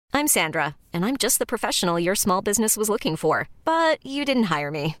I'm Sandra, and I'm just the professional your small business was looking for. But you didn't hire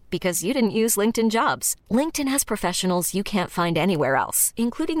me because you didn't use LinkedIn Jobs. LinkedIn has professionals you can't find anywhere else,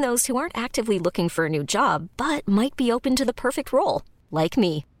 including those who aren't actively looking for a new job, but might be open to the perfect role, like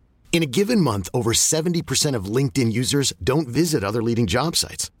me. In a given month, over 70% of LinkedIn users don't visit other leading job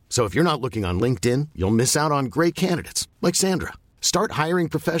sites. So if you're not looking on LinkedIn, you'll miss out on great candidates like Sandra. Start hiring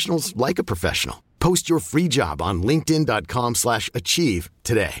professionals like a professional. Post your free job on linkedin.com/achieve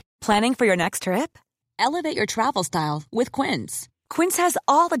today. Planning for your next trip? Elevate your travel style with Quince. Quince has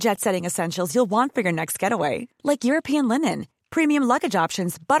all the jet-setting essentials you'll want for your next getaway, like European linen, premium luggage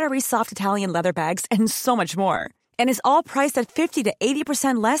options, buttery soft Italian leather bags, and so much more. And is all priced at 50 to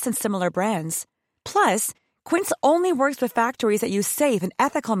 80% less than similar brands. Plus, Quince only works with factories that use safe and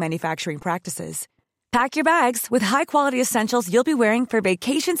ethical manufacturing practices. Pack your bags with high-quality essentials you'll be wearing for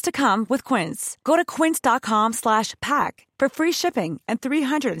vacations to come with Quince. Go to quince.com/pack for free shipping and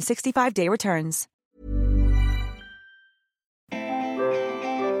 365-day returns.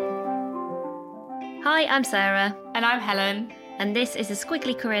 Hi, I'm Sarah. And I'm Helen. And this is a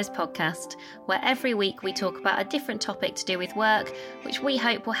Squiggly Careers podcast, where every week we talk about a different topic to do with work, which we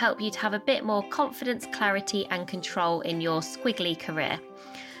hope will help you to have a bit more confidence, clarity and control in your squiggly career.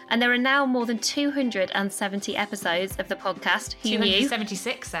 And there are now more than 270 episodes of the podcast. Who knew?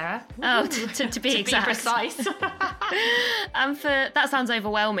 276, Sarah. Oh, to be exact. To be precise. And that sounds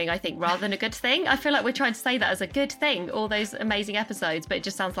overwhelming, I think, rather than a good thing. I feel like we're trying to say that as a good thing, all those amazing episodes, but it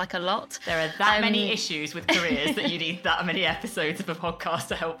just sounds like a lot. There are that many issues with careers that you need that many episodes of a podcast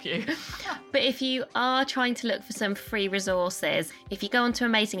to help you. But if you are trying to look for some free resources, if you go onto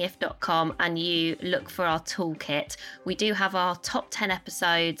amazingif.com and you look for our toolkit, we do have our top 10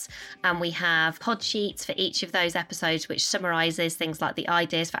 episodes. And we have pod sheets for each of those episodes, which summarises things like the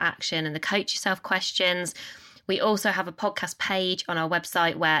ideas for action and the coach yourself questions. We also have a podcast page on our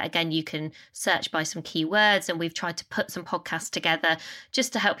website where, again, you can search by some keywords, and we've tried to put some podcasts together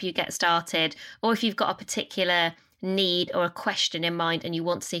just to help you get started. Or if you've got a particular need or a question in mind and you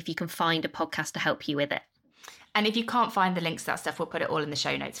want to see if you can find a podcast to help you with it. And if you can't find the links to that stuff, we'll put it all in the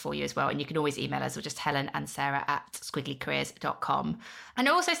show notes for you as well. And you can always email us or just Helen and Sarah at squigglycareers.com. And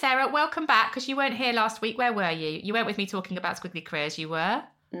also, Sarah, welcome back, because you weren't here last week. Where were you? You weren't with me talking about Squiggly Careers, you were?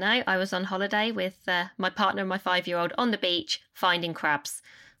 No, I was on holiday with my partner and my 5-year-old on the beach finding crabs.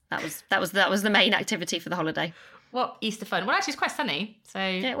 That was the main activity for the holiday. What Easter fun. Well, actually, it's quite sunny. So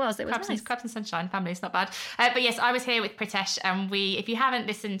yeah, it was crabs, nice. Crabs and sunshine, family, it's not bad. But yes, I was here with Pritesh, and if you haven't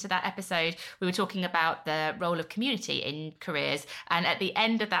listened to that episode, we were talking about the role of community in careers. And at the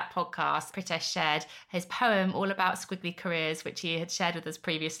end of that podcast, Pritesh shared his poem all about squiggly careers, which he had shared with us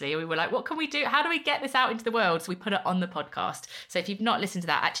previously. And we were like, what can we do? How do we get this out into the world? So we put it on the podcast. So if you've not listened to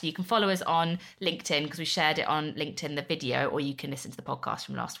that, actually, you can follow us on LinkedIn, because we shared it on LinkedIn, the video, or you can listen to the podcast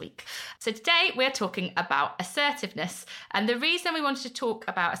from last week. So today we're talking about assertiveness. And the reason we wanted to talk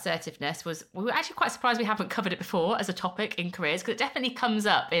about assertiveness was we were actually quite surprised we haven't covered it before as a topic in careers, because it definitely comes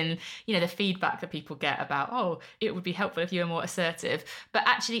up in, the feedback that people get about, oh, it would be helpful if you were more assertive. But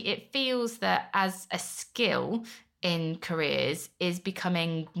actually it feels that as a skill in careers is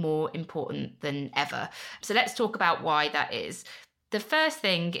becoming more important than ever. So let's talk about why that is. The first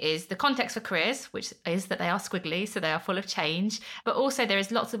thing is the context for careers, which is that they are squiggly, so they are full of change, but also there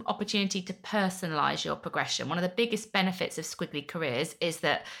is lots of opportunity to personalise your progression. One of the biggest benefits of squiggly careers is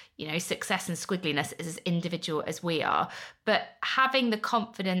that, success and squiggliness is as individual as we are, but having the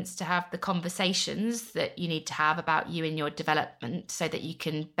confidence to have the conversations that you need to have about you and your development so that you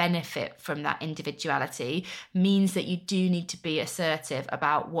can benefit from that individuality means that you do need to be assertive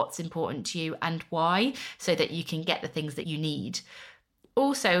about what's important to you and why, so that you can get the things that you need.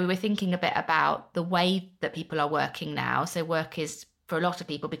 Also, we're thinking a bit about the way that people are working now. So work is, for a lot of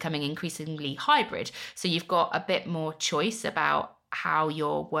people, becoming increasingly hybrid. So you've got a bit more choice about how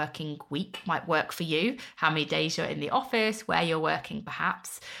your working week might work for you, how many days you're in the office, where you're working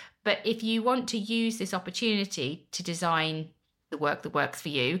perhaps. But if you want to use this opportunity to design the work that works for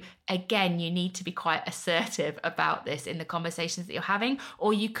you, again, you need to be quite assertive about this in the conversations that you're having,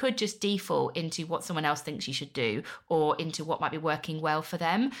 or you could just default into what someone else thinks you should do or into what might be working well for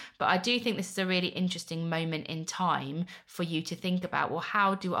them. But I do think this is a really interesting moment in time for you to think about, well,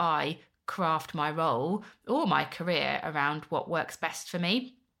 how do I craft my role or my career around what works best for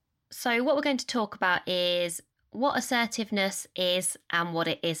me? So what we're going to talk about is what assertiveness is and what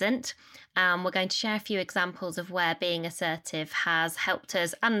it isn't. We're going to share a few examples of where being assertive has helped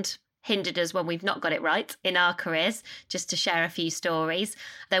us and hindered us when we've not got it right in our careers, just to share a few stories.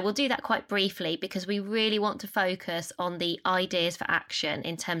 Though we'll do that quite briefly because we really want to focus on the ideas for action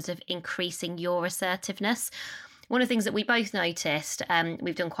in terms of increasing your assertiveness. one of the things that we both noticed,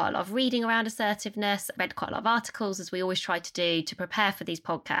 we've done quite a lot of reading around assertiveness, read quite a lot of articles, as we always try to do to prepare for these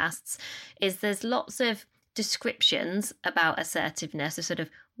podcasts, is there's lots of descriptions about assertiveness, of sort of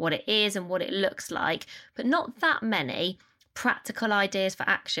what it is and what it looks like, but not that many practical ideas for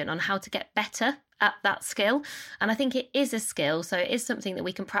action on how to get better at that skill. And I think it is a skill, so it is something that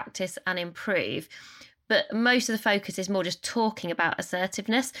we can practice and improve. But most of the focus is more just talking about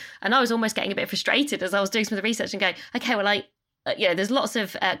assertiveness. And I was almost getting a bit frustrated as I was doing some of the research and going, okay, well, there's lots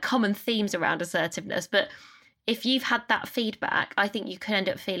of common themes around assertiveness, but if you've had that feedback, I think you can end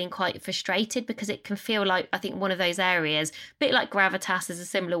up feeling quite frustrated, because it can feel like, I think, one of those areas, a bit like gravitas is a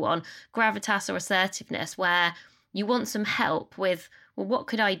similar one, gravitas or assertiveness, where you want some help with, well, what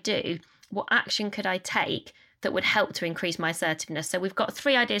could I do? What action could I take that would help to increase my assertiveness? So we've got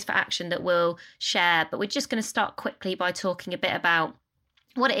 3 ideas for action that we'll share, but we're just going to start quickly by talking a bit about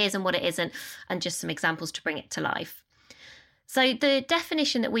what it is and what it isn't, and just some examples to bring it to life. So the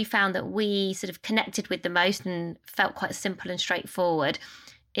definition that we found that we sort of connected with the most and felt quite simple and straightforward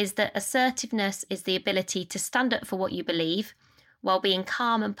is that assertiveness is the ability to stand up for what you believe while being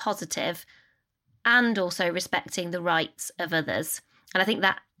calm and positive, and also respecting the rights of others. And I think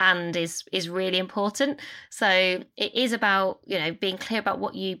that "and" is really important. So it is about, being clear about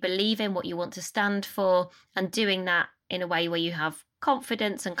what you believe in, what you want to stand for, and doing that in a way where you have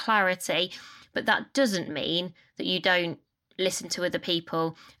confidence and clarity. But that doesn't mean that you don't listen to other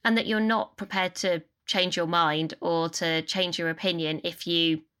people, and that you're not prepared to change your mind or to change your opinion if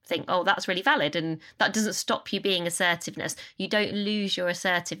you think, oh, that's really valid. And that doesn't stop you being assertiveness. You don't lose your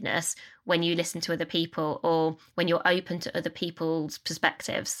assertiveness when you listen to other people or when you're open to other people's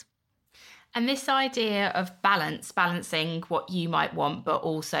perspectives. And this idea of balancing what you might want, but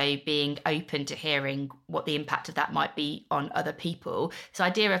also being open to hearing what the impact of that might be on other people. This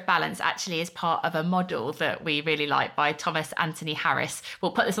idea of balance actually is part of a model that we really like by Thomas Anthony Harris.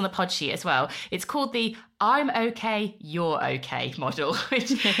 We'll put this on the pod sheet as well. It's called the "I'm okay, you're okay" model,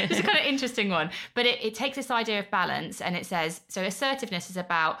 which is a kind of interesting one. But it takes this idea of balance, and it says, so assertiveness is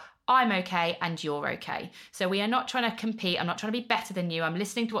about I'm okay and you're okay. So we are not trying to compete. I'm not trying to be better than you. I'm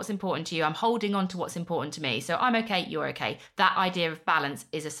listening to what's important to you. I'm holding on to what's important to me. So I'm okay, you're okay. That idea of balance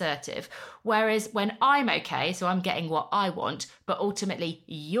is assertive. Whereas when I'm okay, so I'm getting what I want, but ultimately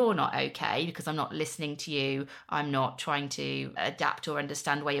you're not okay because I'm not listening to you, I'm not trying to adapt or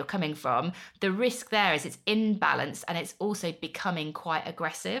understand where you're coming from, the risk there is it's imbalanced and it's also becoming quite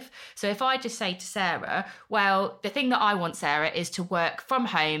aggressive. So if I just say to Sarah, well, the thing that I want, Sarah, is to work from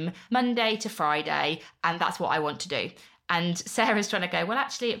home Monday to Friday, and that's what I want to do. And Sarah's trying to go, well,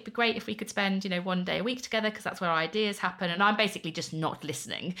 actually, it'd be great if we could spend, 1 day a week together because that's where our ideas happen. And I'm basically just not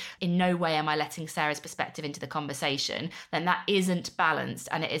listening. In no way am I letting Sarah's perspective into the conversation. Then that isn't balanced,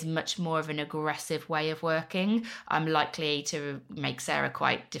 and it is much more of an aggressive way of working. I'm likely to make Sarah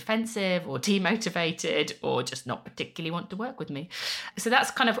quite defensive or demotivated or just not particularly want to work with me. So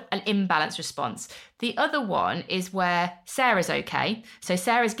that's kind of an imbalanced response. The other one is where Sarah's okay. So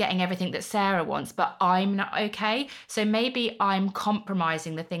Sarah's getting everything that Sarah wants, but I'm not okay. So maybe I'm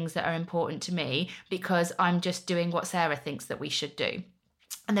compromising the things that are important to me because I'm just doing what Sarah thinks that we should do.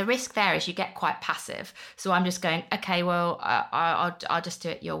 And the risk there is you get quite passive. So I'm just going, okay, well, I'll just do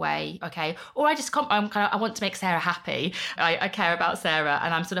it your way, okay? Or I want to make Sarah happy. I care about Sarah,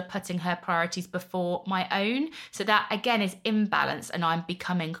 and I'm sort of putting her priorities before my own. So that, again, is imbalance, and I'm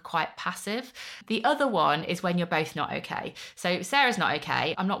becoming quite passive. The other one is when you're both not okay. So Sarah's not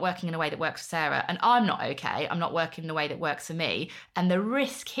okay. I'm not working in a way that works for Sarah, and I'm not okay. I'm not working in a way that works for me. And the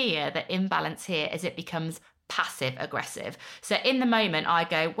risk here, the imbalance here, is it becomes passive aggressive. So in the moment I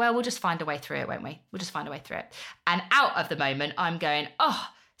go, well, we'll just find a way through it, won't we? We'll just find a way through it. And out of the moment I'm going, oh,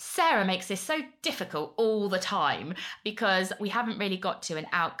 Sarah makes this so difficult all the time because we haven't really got to an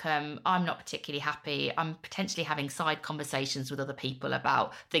outcome. I'm not particularly happy. I'm potentially having side conversations with other people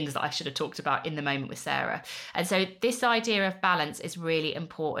about things that I should have talked about in the moment with Sarah. And so this idea of balance is really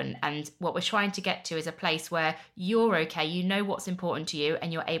important. And what we're trying to get to is a place where you're okay, you know what's important to you,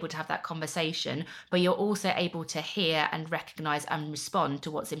 and you're able to have that conversation, but you're also able to hear and recognise and respond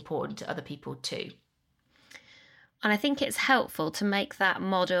to what's important to other people too. And I think it's helpful to make that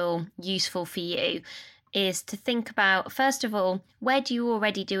model useful for you is to think about, first of all, where do you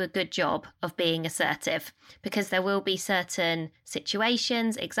already do a good job of being assertive? Because there will be certain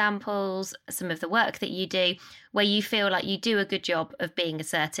situations, examples, some of the work that you do where you feel like you do a good job of being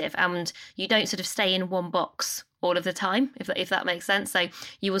assertive and you don't sort of stay in one box all of the time, if that makes sense. So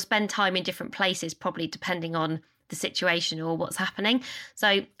you will spend time in different places, probably depending on the situation or what's happening.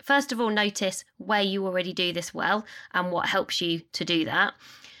 So first of all, notice where you already do this well and what helps you to do that.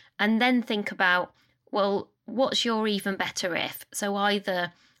 And then think about, well, what's your even better if? So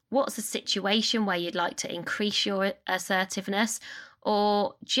either what's a situation where you'd like to increase your assertiveness,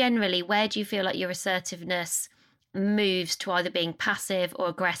 or generally, where do you feel like your assertiveness moves to either being passive or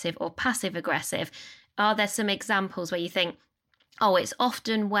aggressive or passive aggressive? Are there some examples where you think, oh, it's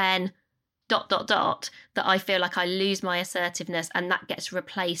often when ... that I feel like I lose my assertiveness and that gets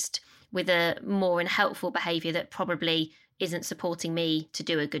replaced with a more unhelpful behaviour that probably isn't supporting me to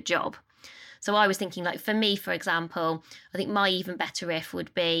do a good job? So I was thinking, like, for me, for example, I think my even better if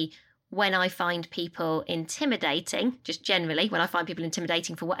would be when I find people intimidating, just generally, when I find people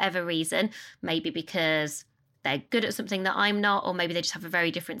intimidating for whatever reason, maybe because they're good at something that I'm not, or maybe they just have a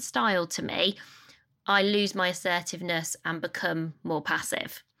very different style to me, I lose my assertiveness and become more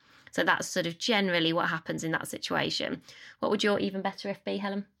passive. So that's sort of generally what happens in that situation. What would your even better if be,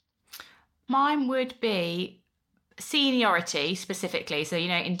 Helen? Mine would be seniority specifically, so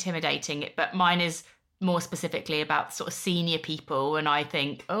intimidating it, but mine is more specifically about sort of senior people, and I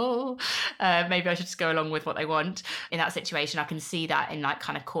think, maybe I should just go along with what they want in that situation. I can see that in like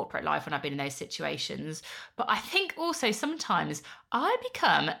kind of corporate life when I've been in those situations. But I think also sometimes I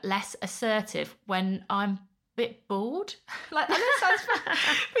become less assertive when I'm bit bored. Like, I know it sounds but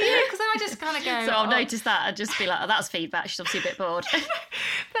because then I just kind of go, so I'll notice that and just be like, oh, that's feedback, she's obviously a bit bored.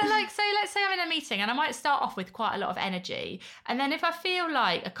 But like, so let's say I'm in a meeting and I might start off with quite a lot of energy, and then if I feel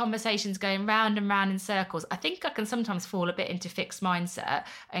like a conversation's going round and round in circles, I think I can sometimes fall a bit into fixed mindset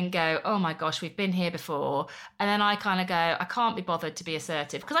and go, oh my gosh, we've been here before, and then I kind of go, I can't be bothered to be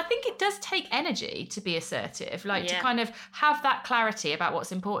assertive, because I think it does take energy to be assertive, like to kind of have that clarity about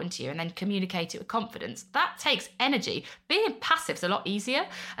what's important to you and then communicate it with confidence. That takes energy. Being passive is a lot easier.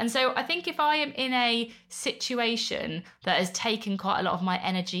 And so I think if I am in a situation that has taken quite a lot of my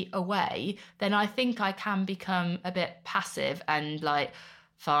energy away, then I think I can become a bit passive and like,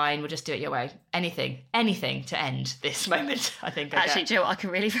 fine, we'll just do it your way. Anything to end this moment, I think. Actually, do you know what? I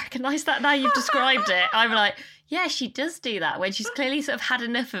can really recognise that now you've described it. I'm like, yeah, she does do that when she's clearly sort of had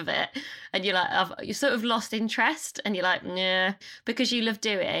enough of it. And you're like, you sort of lost interest, and you're like, yeah, because you love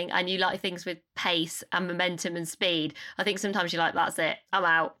doing and you like things with pace and momentum and speed. I think sometimes you're like, that's it, I'm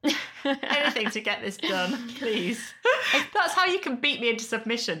out. Anything to get this done, please. That's how you can beat me into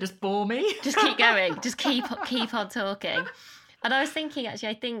submission. Just bore me. Just keep going. Just keep on talking. And I was thinking, actually,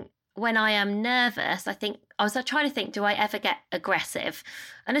 I think when I am nervous, I was trying to think, do I ever get aggressive?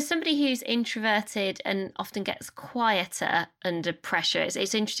 And as somebody who's introverted and often gets quieter under pressure, it's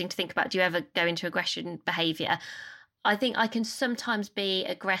interesting to think about, do you ever go into aggression behaviour? I think I can sometimes be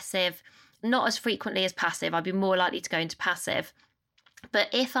aggressive, not as frequently as passive. I'd be more likely to go into passive. But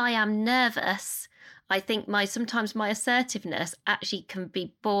if I am nervous, I think sometimes my assertiveness actually can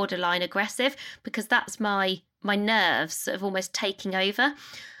be borderline aggressive, because that's my nerves sort of almost taking over.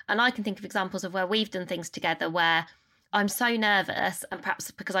 And I can think of examples of where we've done things together where I'm so nervous, and perhaps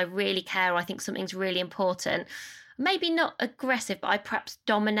because I really care or I think something's really important, maybe not aggressive, but I perhaps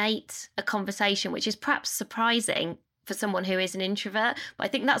dominate a conversation, which is perhaps surprising for someone who is an introvert. But I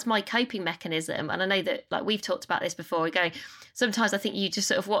think that's my coping mechanism. And I know that, like, we've talked about this before, sometimes I think you just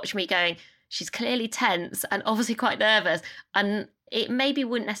sort of watch me going, she's clearly tense and obviously quite nervous, and it maybe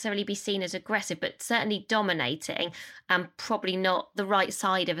wouldn't necessarily be seen as aggressive, but certainly dominating, and probably not the right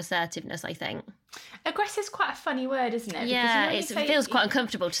side of assertiveness, I think. Aggressive is quite a funny word, isn't it? Yeah, it feels quite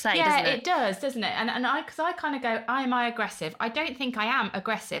uncomfortable to say, doesn't it? Yeah, it does, doesn't it? And because I kind of go, am I aggressive? I don't think I am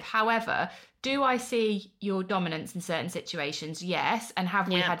aggressive. However, do I see your dominance in certain situations? Yes. And have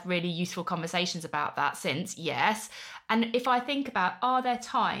we had really useful conversations about that since? Yes. And if I think about, are there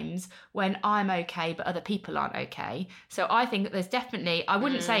times when I'm okay but other people aren't okay? So I think that there's definitely, I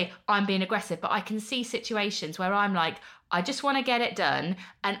wouldn't say I'm being aggressive, but I can see situations where I'm like, I just want to get it done,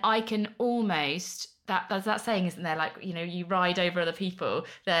 and I can almost, there's that saying, isn't there, like, you ride over other people.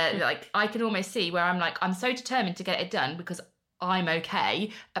 Like, I can almost see where I'm like, I'm so determined to get it done because I'm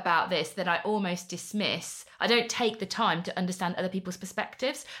okay about this, that I almost dismiss. I don't take the time to understand other people's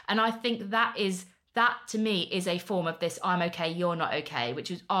perspectives. And I think that to me is a form of this I'm okay, you're not okay,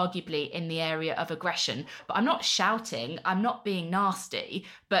 which is arguably in the area of aggression. But I'm not shouting, I'm not being nasty,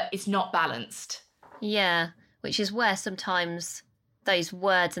 but it's not balanced. Yeah, which is where sometimes those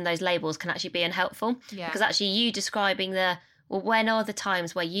words and those labels can actually be unhelpful. Yeah. Because actually you describing when are the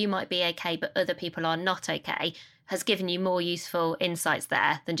times where you might be okay but other people are not okay, has given you more useful insights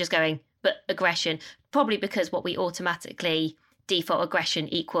there than just going, but aggression. Probably because what we automatically default aggression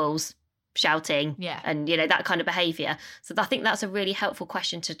equals shouting and, that kind of behaviour. So I think that's a really helpful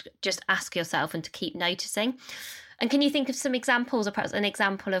question to just ask yourself and to keep noticing. And can you think of some examples, or perhaps an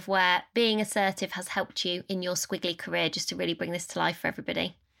example of where being assertive has helped you in your squiggly career, just to really bring this to life for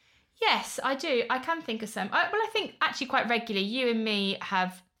everybody? Yes, I do. I can think of some. I think actually quite regularly, you and me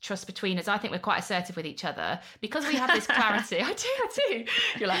have trust between us. I think we're quite assertive with each other because we have this clarity. I do.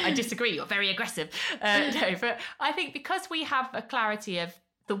 You're like, I disagree. You're very aggressive. No, but I think because we have a clarity of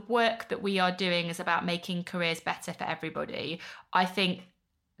the work that we are doing is about making careers better for everybody, I think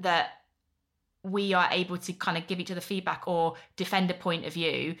that we are able to kind of give each other feedback or defend a point of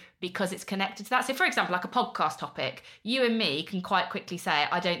view because it's connected to that. So for example, like a podcast topic, you and me can quite quickly say,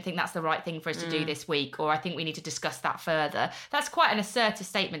 I don't think that's the right thing for us to do this week, or I think we need to discuss that further. That's quite an assertive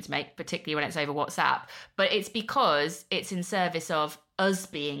statement to make, particularly when it's over WhatsApp, but it's because it's in service of us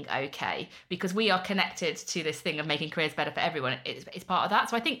being okay, because we are connected to this thing of making careers better for everyone. It's part of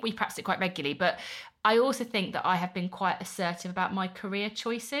that. So I think we practice it quite regularly, but I also think that I have been quite assertive about my career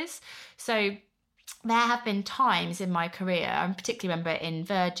choices. So there have been times in my career, I particularly remember in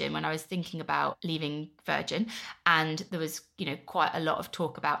Virgin when I was thinking about leaving Virgin, and there was, quite a lot of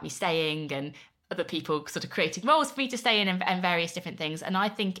talk about me staying and other people sort of creating roles for me to stay in and various different things. And I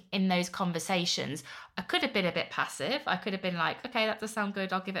think in those conversations, I could have been a bit passive. I could have been like, okay, that does sound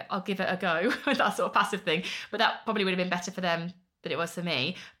good. I'll give it a go. That sort of passive thing. But that probably would have been better for them than it was for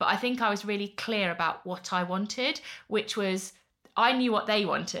me. But I think I was really clear about what I wanted, which was I knew what they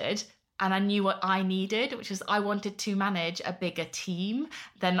wanted. And I knew what I needed, which was I wanted to manage a bigger team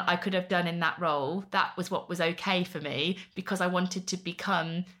than I could have done in that role. That was what was okay for me because I wanted to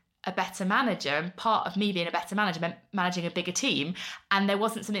become a better manager. And part of me being a better manager meant managing a bigger team. And there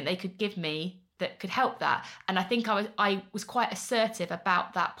wasn't something they could give me that could help that. And I think I was quite assertive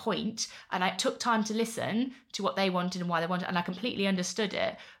about that point. And I took time to listen to what they wanted and why they wanted it. And I completely understood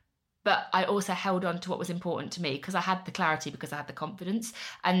it. But I also held on to what was important to me because I had the clarity, because I had the confidence,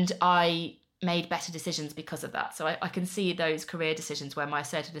 and I made better decisions because of that. So I can see those career decisions where my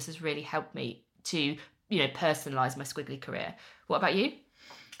assertiveness has really helped me to, personalise my squiggly career. What about you?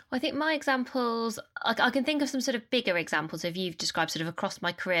 I think my examples, I can think of some sort of bigger examples of you've described sort of across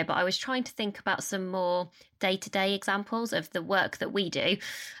my career, but I was trying to think about some more day-to-day examples of the work that we do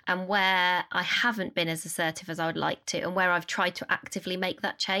and where I haven't been as assertive as I would like to and where I've tried to actively make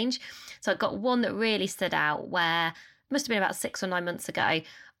that change. So I got one that really stood out where it must have been about 6 or 9 months ago.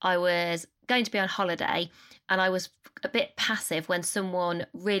 I was going to be on holiday and I was a bit passive when someone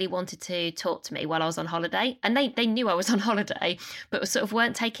really wanted to talk to me while I was on holiday. And they knew I was on holiday, but sort of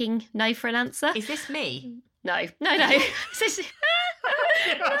weren't taking no for an answer. Is this me? No. Is this...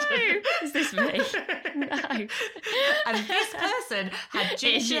 No. Is this me? No. And this person had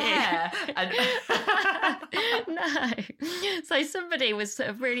ginger hair. And... No. So somebody was sort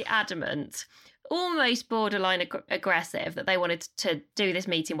of really adamant, almost borderline aggressive, that they wanted to do this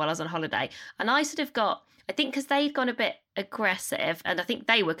meeting while I was on holiday. And I sort of got, I think because they'd gone a bit aggressive and I think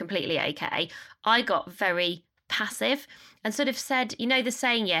they were completely okay, I got very passive and sort of said, the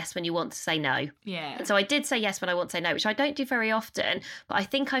saying yes when you want to say no. Yeah. And so I did say yes when I want to say no, which I don't do very often, but I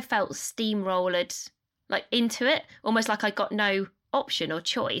think I felt steamrolled like into it, almost like I got no option or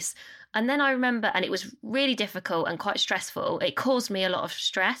choice. And then I remember, and it was really difficult and quite stressful. It caused me a lot of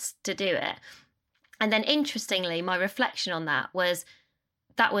stress to do it. And then interestingly, my reflection on that was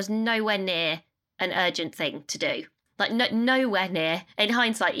nowhere near an urgent thing to do. Like nowhere near, in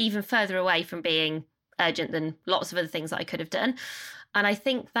hindsight, even further away from being urgent than lots of other things that I could have done. And I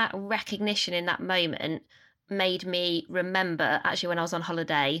think that recognition in that moment made me remember, actually, when I was on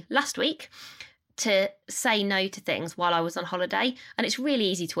holiday last week, to say no to things while I was on holiday. And it's really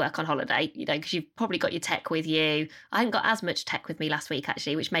easy to work on holiday, because you've probably got your tech with you. I hadn't got as much tech with me last week,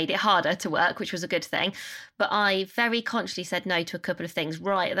 actually, which made it harder to work, which was a good thing. But I very consciously said no to a couple of things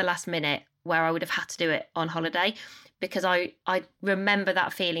right at the last minute where I would have had to do it on holiday, because I remember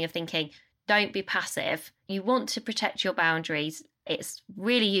that feeling of thinking, don't be passive. You want to protect your boundaries. It's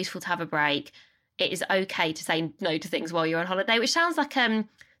really useful to have a break. It is okay to say no to things while you're on holiday, which sounds like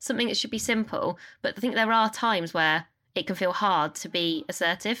something that should be simple, but I think there are times where it can feel hard to be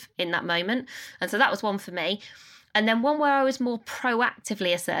assertive in that moment. And so that was one for me. And then one where I was more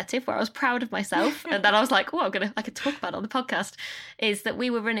proactively assertive, where I was proud of myself, and then I was like, oh, I could talk about it on the podcast, is that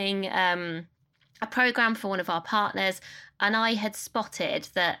we were running a program for one of our partners, and I had spotted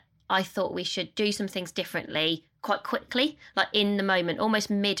that I thought we should do some things differently quite quickly, like in the moment, almost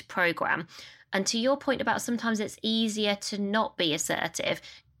mid-program. And to your point about sometimes it's easier to not be assertive,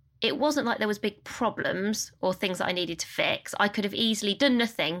 it wasn't like there was big problems or things that I needed to fix. I could have easily done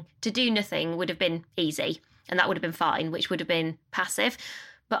nothing. To do nothing would have been easy, and that would have been fine, which would have been passive.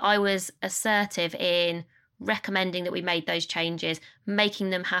 But I was assertive in recommending that we made those changes, making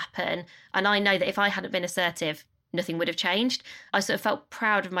them happen. And I know that if I hadn't been assertive, nothing would have changed. I sort of felt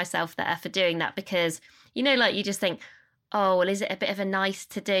proud of myself there for doing that, because, like you just think, oh, well, is it a bit of a nice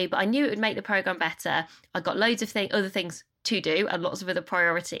to do? But I knew it would make the programme better. I got loads of other things to do and lots of other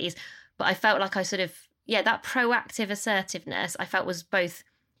priorities. But I felt like I sort of, that proactive assertiveness I felt was both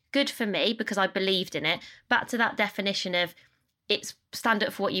good for me because I believed in it. Back to that definition of it's stand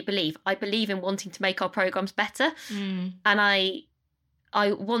up for what you believe. I believe in wanting to make our programmes better. And I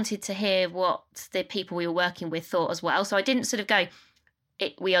wanted to hear what the people we were working with thought as well. So I didn't sort of go,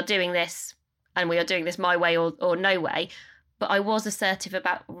 we are doing this and we are doing this my way or no way. But I was assertive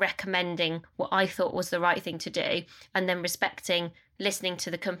about recommending what I thought was the right thing to do, and then listening to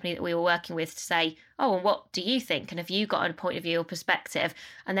the company that we were working with to say, oh, and what do you think? And have you got a point of view or perspective?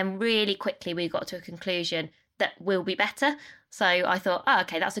 And then really quickly we got to a conclusion that will be better. So I thought,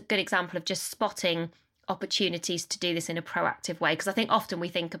 okay, that's a good example of just spotting opportunities to do this in a proactive way. Because I think often we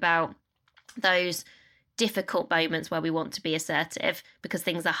think about those difficult moments where we want to be assertive because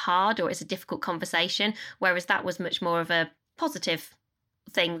things are hard or it's a difficult conversation, whereas that was much more of a positive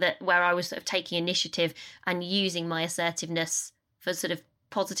thing where I was sort of taking initiative and using my assertiveness for sort of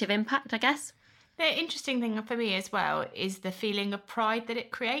positive impact, I guess. The interesting thing for me as well is the feeling of pride that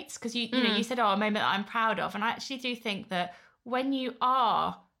it creates, because you know, you said, a moment that I'm proud of, and I actually do think that when you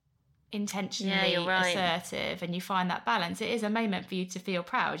are intentionally assertive and you find that balance, it is a moment for you to feel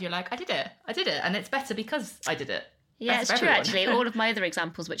proud. You're like, I did it, and it's better because I did it. Yeah, it's true, actually. All of my other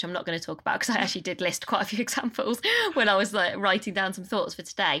examples, which I'm not going to talk about because I actually did list quite a few examples when I was writing down some thoughts for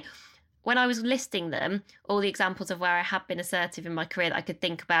today. When I was listing them, all the examples of where I have been assertive in my career that I could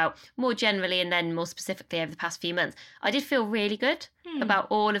think about more generally and then more specifically over the past few months, I did feel really good about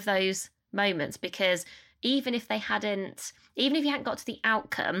all of those moments, because even if you hadn't got to the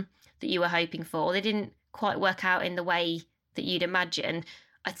outcome that you were hoping for, they didn't quite work out in the way that you'd imagined,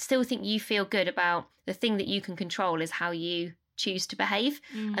 I still think you feel good about the thing that you can control is how you choose to behave.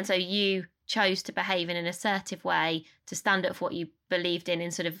 And so you chose to behave in an assertive way, to stand up for what you believed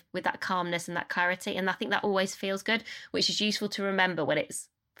in sort of with that calmness and that clarity. And I think that always feels good, which is useful to remember when it's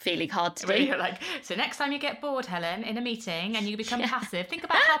feeling hard to do. You're like, so next time you get bored, Helen, in a meeting and you become passive, think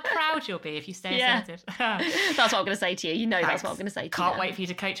about how proud you'll be if you stay assertive. That's what I'm going to say to you. You know, Thanks. That's what I'm going to say to you. Can't wait for you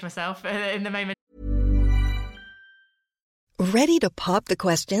to coach myself in the moment. Ready to pop the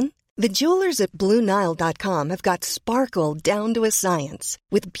question? The jewelers at BlueNile.com have got sparkle down to a science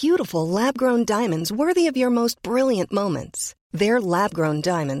with beautiful lab-grown diamonds worthy of your most brilliant moments. Their lab-grown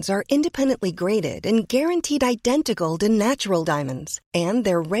diamonds are independently graded and guaranteed identical to natural diamonds, and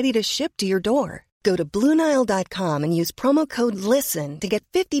they're ready to ship to your door. Go to BlueNile.com and use promo code LISTEN to get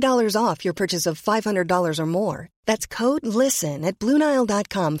 $50 off your purchase of $500 or more. That's code LISTEN at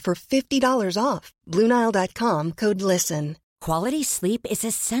BlueNile.com for $50 off. BlueNile.com, code LISTEN. Quality sleep is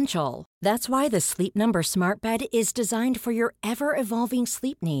essential. That's why the Sleep Number Smart Bed is designed for your ever-evolving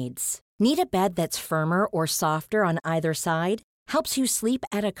sleep needs. Need a bed that's firmer or softer on either side? Helps you sleep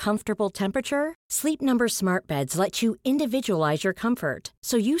at a comfortable temperature? Sleep Number Smart Beds let you individualize your comfort,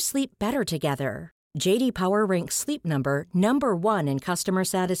 so you sleep better together. J.D. Power ranks Sleep Number number 1 in customer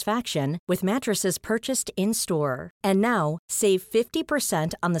satisfaction with mattresses purchased in-store. And now, save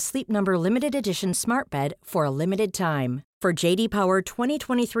 50% on the Sleep Number Limited Edition Smart Bed for a limited time. For J.D. Power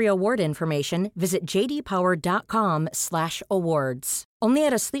 2023 award information, visit jdpower.com/awards. Only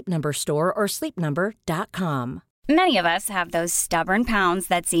at a Sleep Number store or sleepnumber.com. Many of us have those stubborn pounds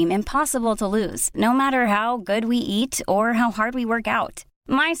that seem impossible to lose, no matter how good we eat or how hard we work out.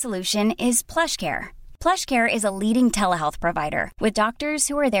 My solution is PlushCare. PlushCare is a leading telehealth provider with doctors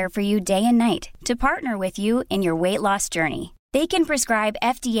who are there for you day and night to partner with you in your weight loss journey. They can prescribe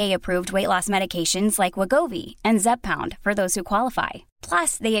FDA-approved weight loss medications like Wegovy and Zepbound for those who qualify.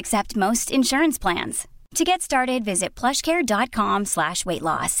 Plus, they accept most insurance plans. To get started, visit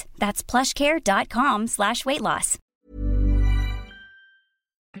plushcare.com/weightloss. That's plushcare.com/weightloss.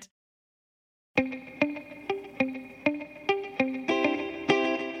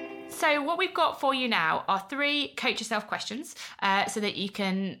 So what we've got for you now are 3 Coach Yourself questions so that you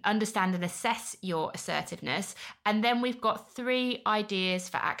can understand and assess your assertiveness. And then we've got 3 ideas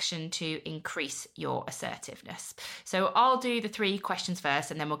for action to increase your assertiveness. So I'll do the 3 questions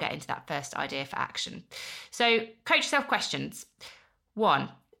first, and then we'll get into that first idea for action. So Coach Yourself questions. 1,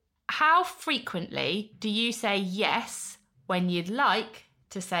 how frequently do you say yes when you'd like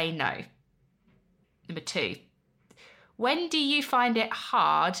to say no? Number 2, when do you find it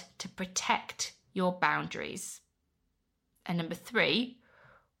hard to protect your boundaries? And number 3,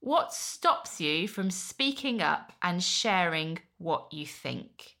 what stops you from speaking up and sharing what you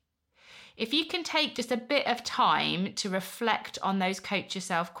think? If you can take just a bit of time to reflect on those Coach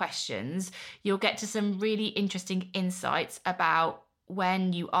Yourself questions, you'll get to some really interesting insights about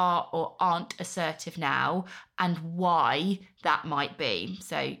when you are or aren't assertive now and why that might be.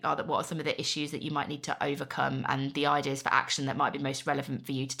 So what are some of the issues that you might need to overcome and the ideas for action that might be most relevant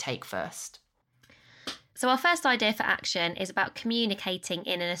for you to take first? So our first idea for action is about communicating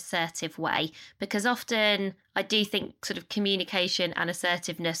in an assertive way, because often I do think sort of communication and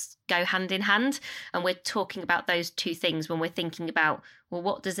assertiveness go hand in hand. And we're talking about those two things when we're thinking about, well,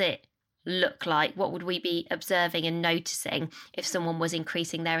 what does it look like? What would we be observing and noticing if someone was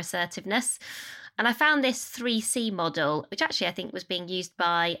increasing their assertiveness? And I found this 3C model, which actually I think was being used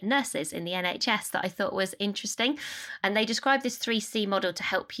by nurses in the NHS, that I thought was interesting. And they describe this 3C model to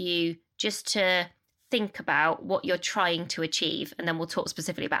help you just to think about what you're trying to achieve. And then we'll talk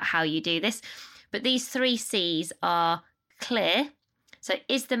specifically about how you do this. But these 3 C's are clear. So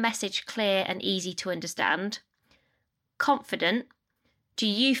is the message clear and easy to understand? Confident. Do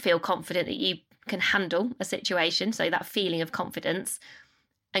you feel confident that you can handle a situation? So that feeling of confidence.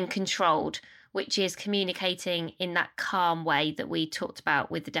 And controlled, which is communicating in that calm way that we talked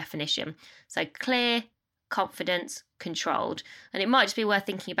about with the definition. So clear, confidence, controlled. And it might just be worth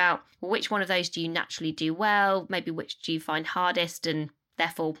thinking about, well, which one of those do you naturally do well? Maybe which do you find hardest? And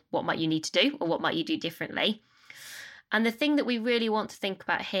therefore, what might you need to do or what might you do differently? And the thing that we really want to think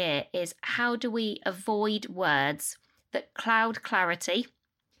about here is, how do we avoid words that cloud clarity,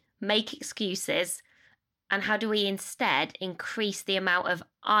 make excuses, and how do we instead increase the amount of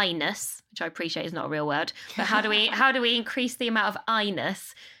I-ness, which I appreciate is not a real word, but how do we increase the amount of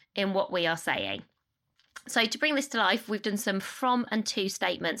I-ness in what we are saying? So to bring this to life, we've done some from and to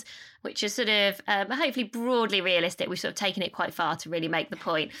statements, which are sort of hopefully broadly realistic. We've sort of taken it quite far to really make the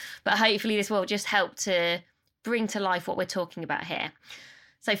point, but hopefully this will just help to bring to life what we're talking about here.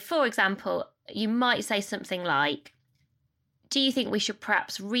 So for example, you might say something like, do you think we should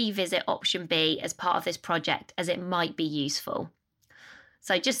perhaps revisit option B as part of this project, as it might be useful?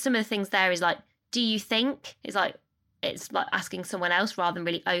 So just some of the things there is like, do you think? It's like asking someone else rather than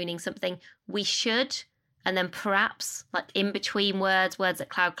really owning something. We should. And then perhaps, like in between words that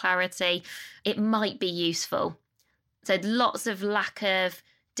cloud clarity, it might be useful. So lots of lack of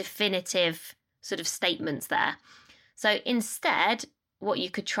definitive sort of statements there. So instead, what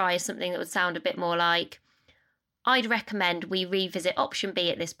you could try is something that would sound a bit more like, I'd recommend we revisit option B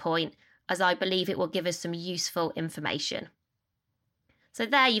at this point, as I believe it will give us some useful information. So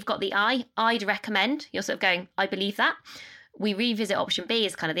there you've got the I'd recommend. You're sort of going, I believe that. We revisit option B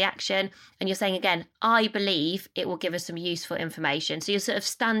is kind of the action. And you're saying again, I believe it will give us some useful information. So you're sort of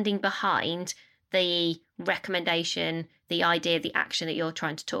standing behind the recommendation, the idea, the action that you're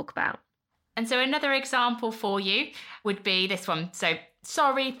trying to talk about. And so another example for you would be this one. So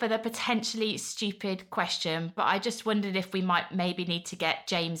sorry for the potentially stupid question, but I just wondered if we might maybe need to get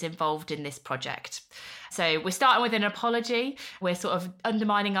James involved in this project. So we're starting with an apology. We're sort of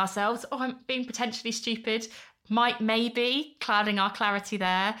undermining ourselves. Oh, I'm being potentially stupid. Maybe, clouding our clarity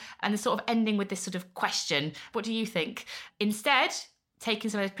there. And sort of ending with this sort of question. What do you think? Instead, taking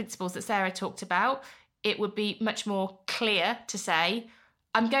some of those principles that Sarah talked about, it would be much more clear to say,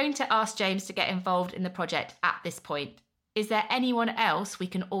 I'm going to ask James to get involved in the project at this point. Is there anyone else we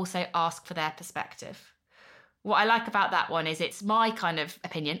can also ask for their perspective? What I like about that one is it's my kind of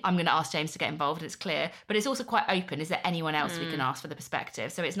opinion. I'm going to ask James to get involved and it's clear, but it's also quite open. Is there anyone else we can ask for the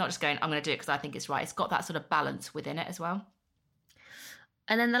perspective? So it's not just going, I'm going to do it because I think it's right. It's got that sort of balance within it as well.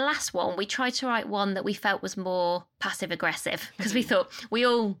 And then the last one, we tried to write one that we felt was more passive aggressive, because we thought we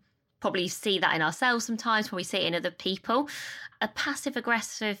all probably see that in ourselves sometimes, probably see it in other people. A passive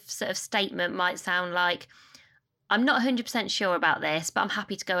aggressive sort of statement might sound like, I'm not 100% sure about this, but I'm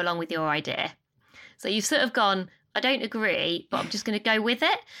happy to go along with your idea. So you've sort of gone, I don't agree, but I'm just going to go with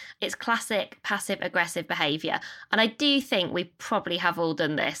it. It's classic passive aggressive behaviour. And I do think we probably have all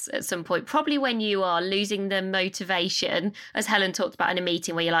done this at some point, probably when you are losing the motivation, as Helen talked about in a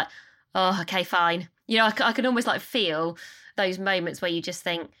meeting where you're like, oh, okay, fine. You know, I can almost like feel those moments where you just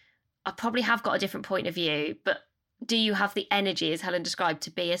think, I probably have got a different point of view, but do you have the energy, as Helen described,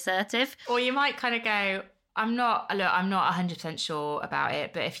 to be assertive? Or you might kind of go, I'm not 100% sure about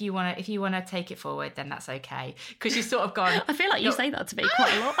it, but if you want to take it forward, then that's okay. Because you've sort of gone. I feel like you say that to me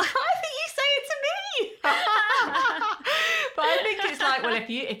quite a lot. I think you say it to me. But I think it's like, well,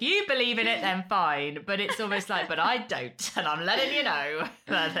 if you believe in it, then fine. But it's almost like, but I don't, and I'm letting you know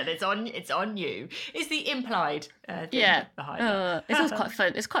that it's on you. It's the implied thing behind it. It's always quite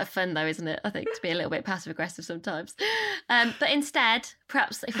fun. It's quite fun though, isn't it? I think, to be a little bit passive aggressive sometimes. But instead,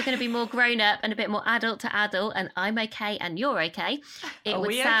 perhaps if we're going to be more grown up and a bit more adult to adult, and I'm okay and you're okay, it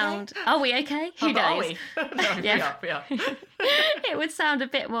would sound. Okay? Are we okay? Who knows? Are we? No, we are. It would sound a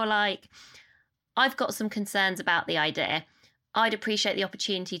bit more like, I've got some concerns about the idea. I'd appreciate the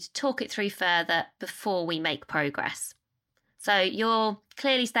opportunity to talk it through further before we make progress. So you're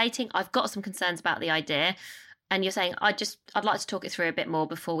clearly stating, I've got some concerns about the idea. And you're saying, I'd like to talk it through a bit more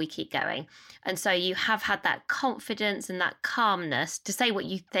before we keep going. And so you have had that confidence and that calmness to say what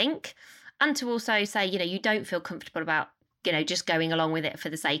you think, and to also say, you don't feel comfortable about, just going along with it for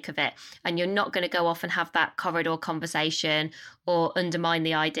the sake of it. And you're not going to go off and have that corridor conversation or undermine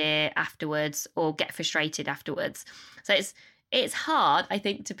the idea afterwards or get frustrated afterwards. So it's hard, I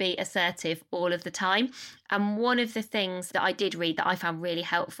think, to be assertive all of the time. And one of the things that I did read that I found really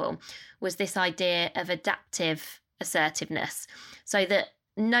helpful was this idea of adaptive assertiveness. So that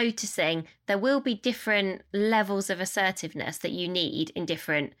noticing there will be different levels of assertiveness that you need in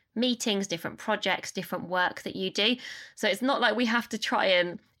different meetings, different projects, different work that you do. So it's not like we have to try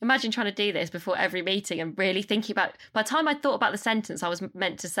and imagine trying to do this before every meeting and really thinking about, by the time I thought about the sentence I was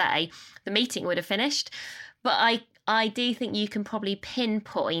meant to say, the meeting would have finished. But I do think you can probably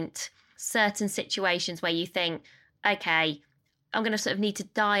pinpoint certain situations where you think, okay, I'm going to sort of need to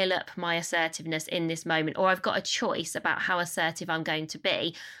dial up my assertiveness in this moment, or I've got a choice about how assertive I'm going to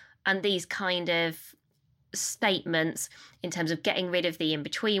be. And these kind of statements in terms of getting rid of the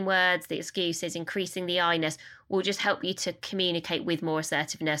in-between words, the excuses, increasing the I-ness will just help you to communicate with more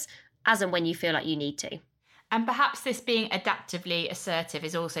assertiveness as and when you feel like you need to. And perhaps this being adaptively assertive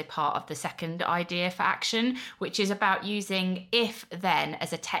is also part of the second idea for action, which is about using if-then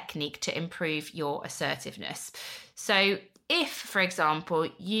as a technique to improve your assertiveness. So if, for example,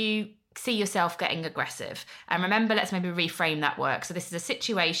 you see yourself getting aggressive, and remember, let's maybe reframe that work. So this is a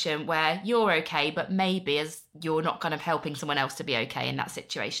situation where you're okay, but maybe as you're not kind of helping someone else to be okay in that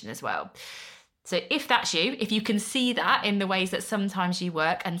situation as well. So if that's you, if you can see that in the ways that sometimes you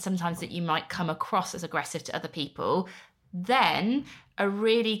work and sometimes that you might come across as aggressive to other people, then a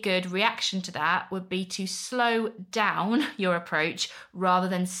really good reaction to that would be to slow down your approach rather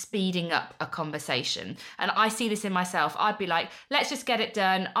than speeding up a conversation. And I see this in myself. I'd be like, let's just get it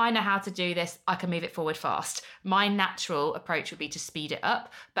done. I know how to do this. I can move it forward fast. My natural approach would be to speed it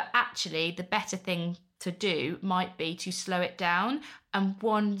up. But actually, the better thing to do might be to slow it down. And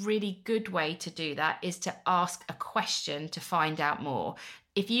one really good way to do that is to ask a question to find out more.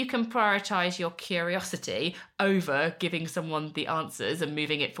 If you can prioritise your curiosity over giving someone the answers and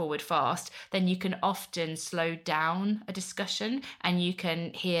moving it forward fast, then you can often slow down a discussion and you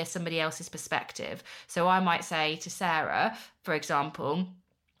can hear somebody else's perspective. So I might say to Sarah, for example,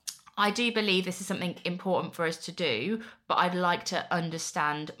 I do believe this is something important for us to do, but I'd like to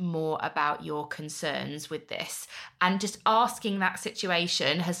understand more about your concerns with this. And just asking that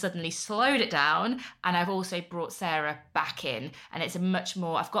situation has suddenly slowed it down, and I've also brought Sarah back in. And it's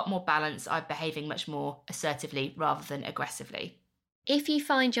I've got more balance, I'm behaving much more assertively rather than aggressively. If you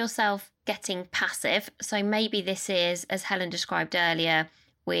find yourself getting passive, so maybe this is, as Helen described earlier,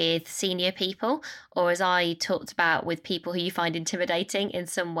 with senior people, or as I talked about, with people who you find intimidating in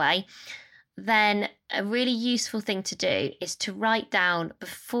some way, then a really useful thing to do is to write down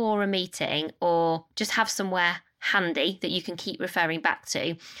before a meeting, or just have somewhere handy that you can keep referring back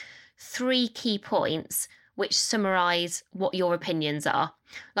to, 3 key points which summarise what your opinions are.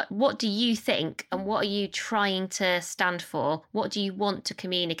 Like, what do you think and what are you trying to stand for? What do you want to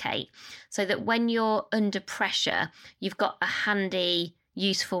communicate? So that when you're under pressure, you've got a handy,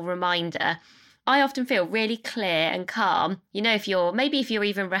 useful reminder. I often feel really clear and calm, if you're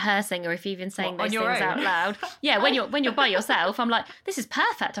even rehearsing, or if you're even saying those things out loud. Yeah, when you're by yourself, I'm like, this is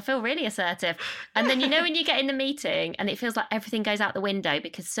perfect. I feel really assertive. And then when you get in the meeting and it feels like everything goes out the window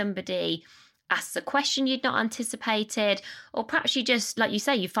because somebody asks a question you'd not anticipated, or perhaps you just, like you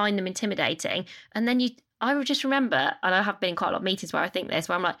say, you find them intimidating, and then I would just remember, and I have been in quite a lot of meetings where I think this,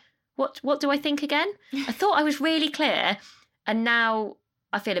 where I'm like, what do I think again? I thought I was really clear, and now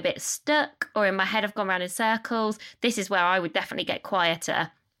I feel a bit stuck, or in my head I've gone around in circles. This is where I would definitely get quieter,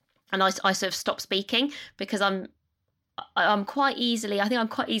 and I sort of stop speaking, because I'm quite easily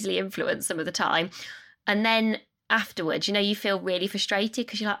influenced some of the time. And then afterwards, you feel really frustrated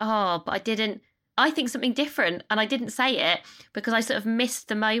because you're like, oh, but I think something different and I didn't say it because I sort of missed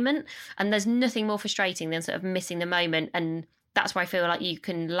the moment. And there's nothing more frustrating than sort of missing the moment. And that's where I feel like you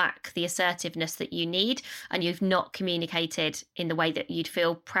can lack the assertiveness that you need, and you've not communicated in the way that you'd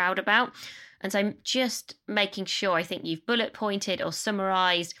feel proud about. And so just making sure, I think you've bullet pointed or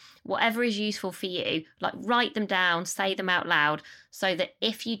summarised whatever is useful for you, like write them down, say them out loud, so that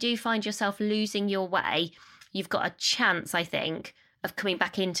if you do find yourself losing your way, you've got a chance, I think, of coming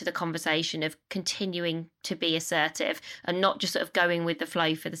back into the conversation, of continuing to be assertive and not just sort of going with the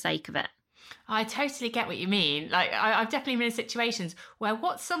flow for the sake of it. I totally get what you mean. Like, I've definitely been in situations where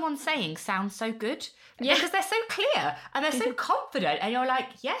what someone's saying sounds so good. Yeah. Because they're so clear and they're so confident. And you're like,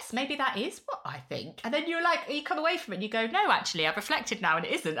 yes, maybe that is what I think. And then you're like, you come away from it and you go, no, actually, I've reflected now and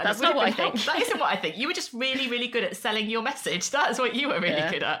it isn't. And that's not what I think. That isn't what I think. You were just really, really good at selling your message. That's what you were really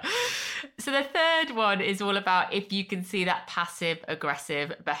good at. So the third one is all about if you can see that passive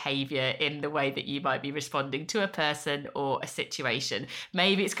aggressive behaviour in the way that you might be responding to a person or a situation.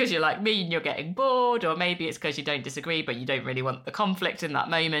 Maybe it's because you're like me and you're getting bored, or maybe it's because you don't disagree but you don't really want the conflict in that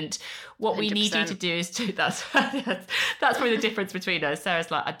moment. What 100%. We need you to do is that's probably the difference between us.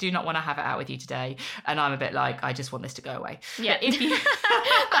 Sarah's like, I do not want to have it out with you today, and I'm a bit like, I just want this to go away. Yeah, if you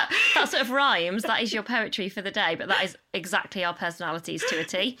that sort of rhymes. That is your poetry for the day, but that is exactly our personalities to a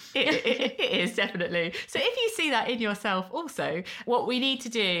T. It is, definitely. So if you see that in yourself also, what we need to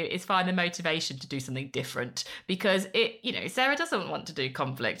do is find the motivation to do something different, because Sarah doesn't want to do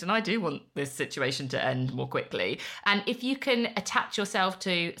conflict and I do want this situation to end more quickly. And if you can attach yourself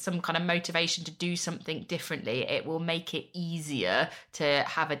to some kind of motivation to do something differently, it will make it easier to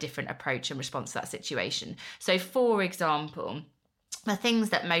have a different approach and response to that situation. So for example, the things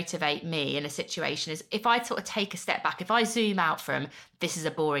that motivate me in a situation is if I sort of take a step back, if I zoom out from this is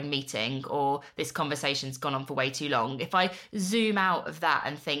a boring meeting or this conversation's gone on for way too long, if I zoom out of that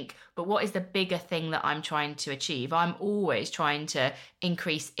and think, but what is the bigger thing that I'm trying to achieve? I'm always trying to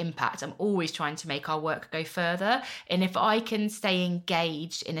increase impact. I'm always trying to make our work go further. And if I can stay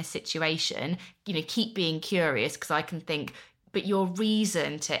engaged in a situation, keep being curious, because I can think, but your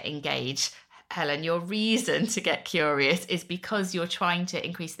reason to engage, Helen, your reason to get curious is because you're trying to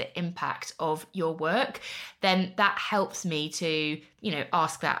increase the impact of your work, then that helps me to,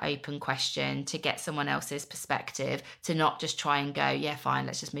 ask that open question, to get someone else's perspective, to not just try and go, yeah, fine,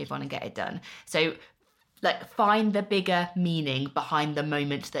 let's just move on and get it done. So find the bigger meaning behind the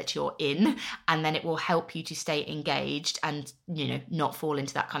moment that you're in, and then it will help you to stay engaged and, not fall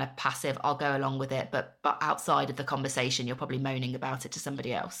into that kind of passive, I'll go along with it, but outside of the conversation, you're probably moaning about it to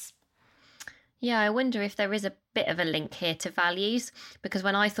somebody else. Yeah, I wonder if there is a bit of a link here to values, because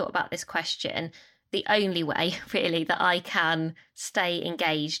when I thought about this question, the only way really that I can stay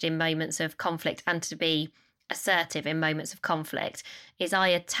engaged in moments of conflict and to be assertive in moments of conflict is I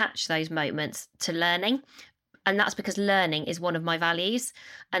attach those moments to learning. And that's because learning is one of my values.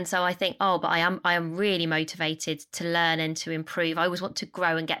 And so I think, but I am really motivated to learn and to improve. I always want to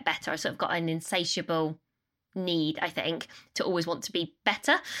grow and get better. I sort of got an insatiable need, I think, to always want to be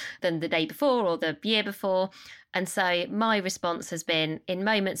better than the day before or the year before. And so my response has been, in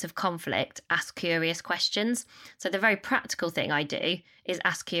moments of conflict, ask curious questions. So the very practical thing I do is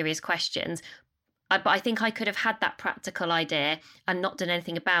ask curious questions. But I think I could have had that practical idea and not done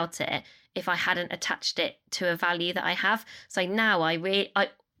anything about it if I hadn't attached it to a value that I have. So now I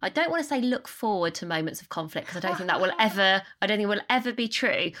don't want to say look forward to moments of conflict, because I don't think will ever be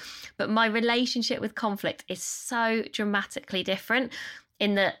true. But my relationship with conflict is so dramatically different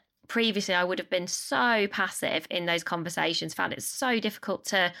in that previously I would have been so passive in those conversations, found it so difficult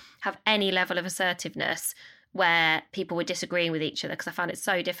to have any level of assertiveness where people were disagreeing with each other because I found it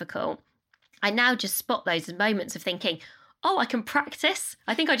so difficult. I now just spot those as moments of thinking, I can practice.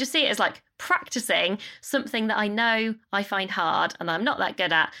 I think I just see it as like practicing something that I know I find hard and I'm not that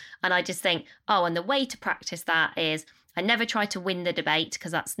good at. And I just think, and the way to practice that is I never try to win the debate,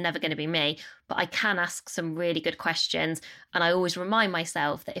 because that's never going to be me, but I can ask some really good questions. And I always remind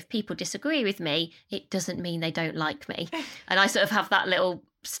myself that if people disagree with me, it doesn't mean they don't like me. And I sort of have that little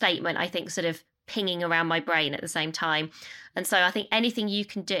statement, I think, sort of pinging around my brain at the same time. And so I think anything you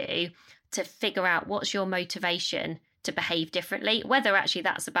can do to figure out what's your motivation to behave differently, whether actually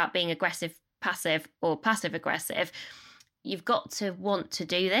that's about being aggressive, passive, or passive aggressive, you've got to want to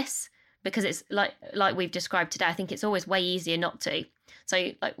do this, because it's like we've described today. I think it's always way easier not to. So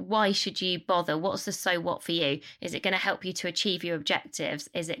why should you bother? What's the so what for you? Is it going to help you to achieve your objectives?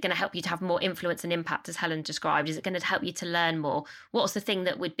 Is it going to help you to have more influence and impact, as Helen described? Is it going to help you to learn more? What's the thing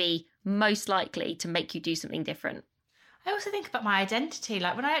that would be most likely to make you do something different? I also think about my identity.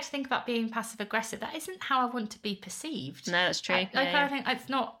 Like when I actually think about being passive aggressive, that isn't how I want to be perceived. No, that's true. I think it's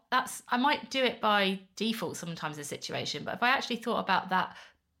not. I might do it by default sometimes in a situation, but if I actually thought about that,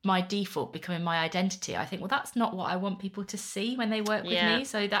 my default becoming my identity, I think, well, that's not what I want people to see when they work with me.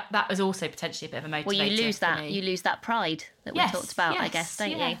 So that was also potentially a bit of a motivator. Well, you lose that pride that we talked about, I guess,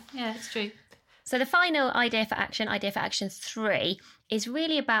 don't you? Yeah, it's true. So the final idea for action 3, is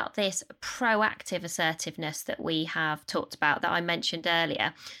really about this proactive assertiveness that we have talked about, that I mentioned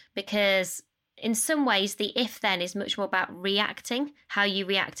earlier, because in some ways, the if then is much more about reacting, how you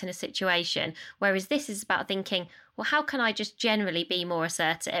react in a situation. Whereas this is about thinking, well, how can I just generally be more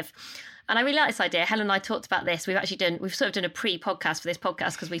assertive? And I really like this idea. Helen and I talked about this. We've sort of done a pre-podcast for this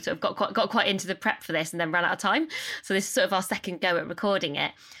podcast because we sort of got quite into the prep for this and then ran out of time. So this is sort of our second go at recording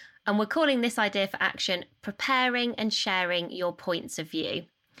it. And we're calling this idea for action, preparing and sharing your points of view.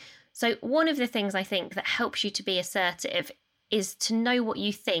 So one of the things I think that helps you to be assertive is to know what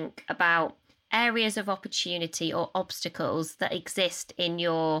you think about areas of opportunity or obstacles that exist in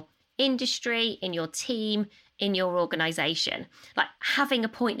your industry, in your team, in your organisation. Like having a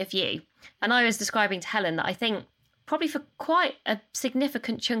point of view. And I was describing to Helen that I think probably for quite a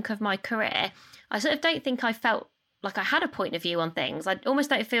significant chunk of my career, I sort of don't think I felt like I had a point of view on things. I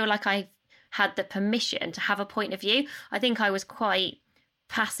almost don't feel like I had the permission to have a point of view. I think I was quite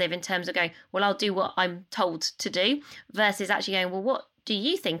passive in terms of going, well, I'll do what I'm told to do, versus actually going, well, what do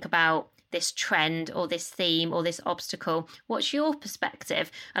you think about this trend or this theme or this obstacle? What's your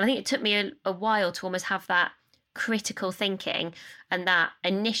perspective? And I think it took me a while to almost have that critical thinking and that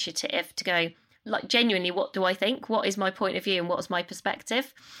initiative to go, like, genuinely, what do I think? What is my point of view and what's my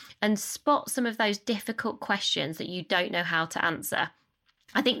perspective? And spot some of those difficult questions that you don't know how to answer.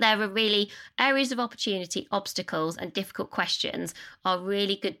 I think there are really areas of opportunity, obstacles and difficult questions are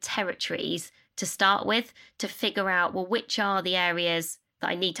really good territories to start with, to figure out, well, which are the areas that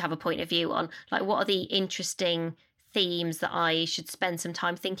I need to have a point of view on? Like, what are the interesting themes that I should spend some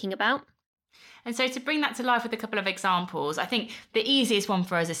time thinking about? And so to bring that to life with a couple of examples, I think the easiest one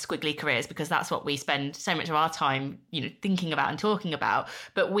for us is squiggly careers, because that's what we spend so much of our time, thinking about and talking about.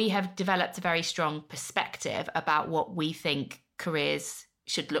 But we have developed a very strong perspective about what we think careers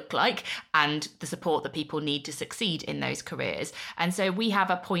should look like and the support that people need to succeed in those careers. And so we have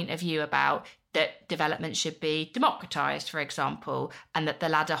a point of view about that development should be democratized, for example, and that the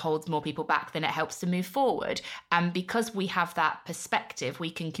ladder holds more people back than it helps to move forward. And because we have that perspective,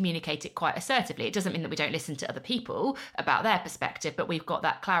 we can communicate it quite assertively. It doesn't mean that we don't listen to other people about their perspective, but we've got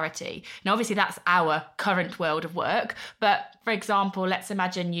that clarity. Now, obviously, that's our current world of work. But for example, let's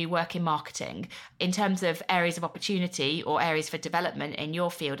imagine you work in marketing. In terms of areas of opportunity or areas for development in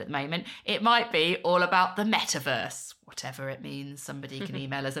your field at the moment, it might be all about the metaverse. Whatever it means, somebody can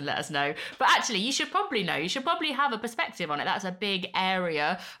email us and let us know. But actually, you should probably know. You should probably have a perspective on it. That's a big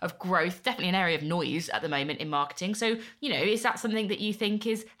area of growth, definitely an area of noise at the moment in marketing. So, is that something that you think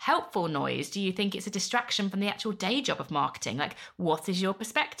is helpful noise? Do you think it's a distraction from the actual day job of marketing? Like, what is your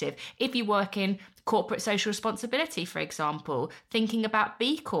perspective? If you work in corporate social responsibility, for example, thinking about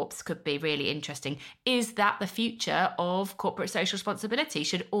B Corps could be really interesting. Is that the future of corporate social responsibility?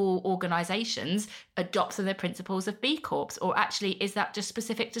 Should all organisations adopt some of the principles of B Corps? Or actually, is that just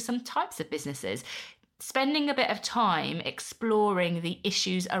specific to some types of businesses? Spending a bit of time exploring the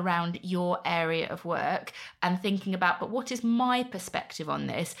issues around your area of work and thinking about, but what is my perspective on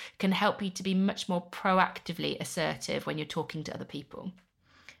this, can help you to be much more proactively assertive when you're talking to other people.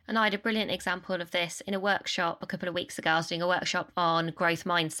 And I had a brilliant example of this in a workshop a couple of weeks ago. I was doing a workshop on growth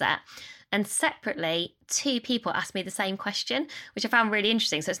mindset. And separately, two people asked me the same question, which I found really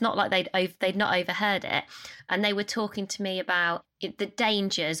interesting. So it's not like they'd not overheard it. And they were talking to me about the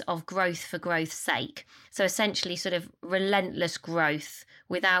dangers of growth for growth's sake. So essentially sort of relentless growth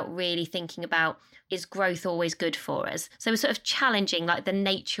without really thinking about, is growth always good for us? So we're sort of challenging like the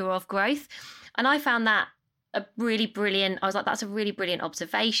nature of growth. And I found that I was like, that's a really brilliant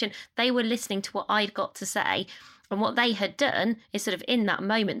observation. They were listening to what I'd got to say. And what they had done is sort of in that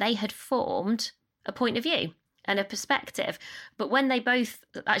moment, they had formed a point of view and a perspective. But when they both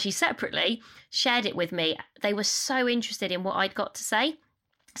actually separately shared it with me, they were so interested in what I'd got to say.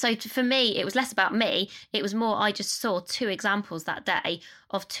 So for me, it was less about me. It was more, I just saw two examples that day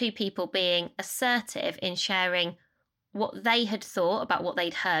of two people being assertive in sharing what they had thought about what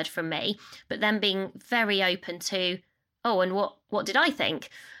they'd heard from me, but then being very open to, and what did I think?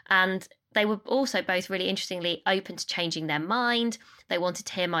 And they were also both really interestingly open to changing their mind. They wanted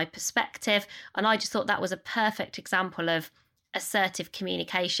to hear my perspective. And I just thought that was a perfect example of assertive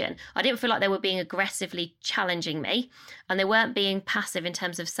communication. I didn't feel like they were being aggressively challenging me, and they weren't being passive in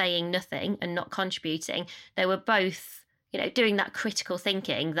terms of saying nothing and not contributing. They were both doing that critical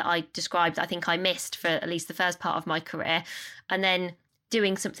thinking that I described, I think I missed for at least the first part of my career, and then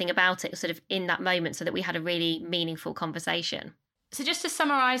doing something about it sort of in that moment so that we had a really meaningful conversation. So just to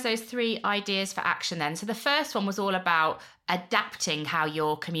summarise those three ideas for action then. So the first one was all about adapting how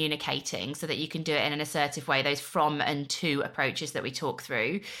you're communicating so that you can do it in an assertive way, those from and to approaches that we talk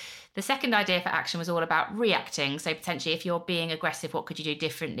through. The second idea for action was all about reacting. So potentially if you're being aggressive, what could you do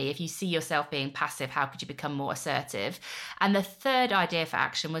differently? If you see yourself being passive, how could you become more assertive? And the third idea for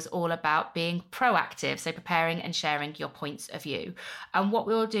action was all about being proactive. So preparing and sharing your points of view. And what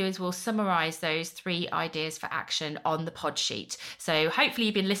we'll do is we'll summarize those 3 ideas for action on the pod sheet. So hopefully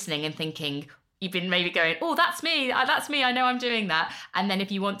you've been listening and thinking, you've been maybe going, oh, that's me, I know I'm doing that. And then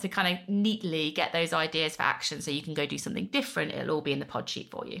if you want to kind of neatly get those ideas for action so you can go do something different, it'll all be in the pod sheet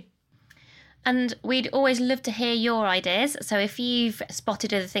for you. And we'd always love to hear your ideas. So if you've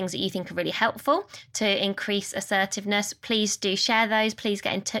spotted other things that you think are really helpful to increase assertiveness, please do share those. Please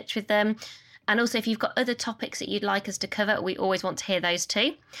get in touch with them. And also if you've got other topics that you'd like us to cover, we always want to hear those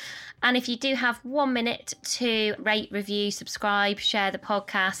too. And if you do have 1 minute to rate, review, subscribe, share the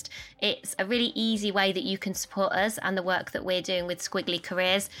podcast, it's a really easy way that you can support us and the work that we're doing with Squiggly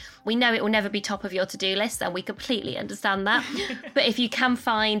Careers. We know it will never be top of your to-do list, and we completely understand that. But if you can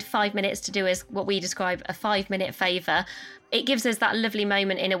find 5 minutes to do us what we describe a 5-minute favour, it gives us that lovely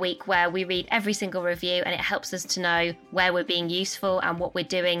moment in a week where we read every single review, and it helps us to know where we're being useful and what we're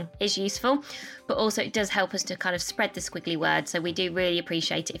doing is useful. But also it does help us to kind of spread the squiggly word. So we do really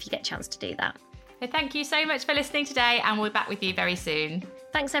appreciate it if you get a chance to do that. So thank you so much for listening today, and we'll be back with you very soon.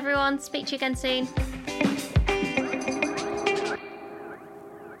 Thanks everyone. Speak to you again soon.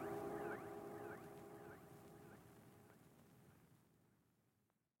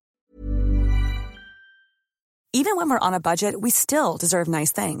 Even when we're on a budget, we still deserve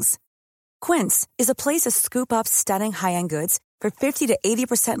nice things. Quince is a place to scoop up stunning high-end goods for 50 to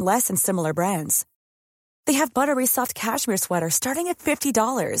 80% less than similar brands. They have buttery soft cashmere sweaters starting at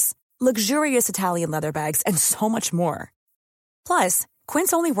 $50, luxurious Italian leather bags, and so much more. Plus,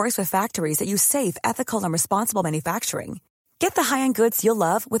 Quince only works with factories that use safe, ethical, and responsible manufacturing. Get the high-end goods you'll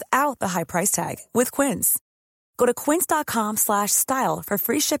love without the high price tag with Quince. Go to quince.com/style for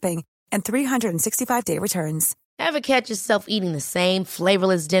free shipping and 365-day returns. Ever catch yourself eating the same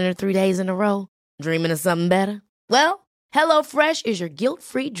flavorless dinner 3 days in a row? Dreaming of something better? Well, HelloFresh is your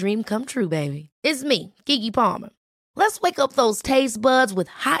guilt-free dream come true, baby. It's me, Keke Palmer. Let's wake up those taste buds with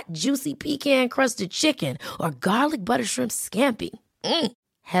hot, juicy pecan-crusted chicken or garlic butter shrimp scampi.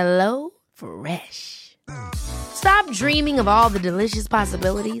 Hello Fresh. Stop dreaming of all the delicious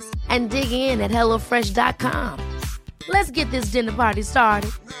possibilities and dig in at HelloFresh.com. Let's get this dinner party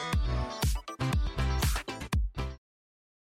started.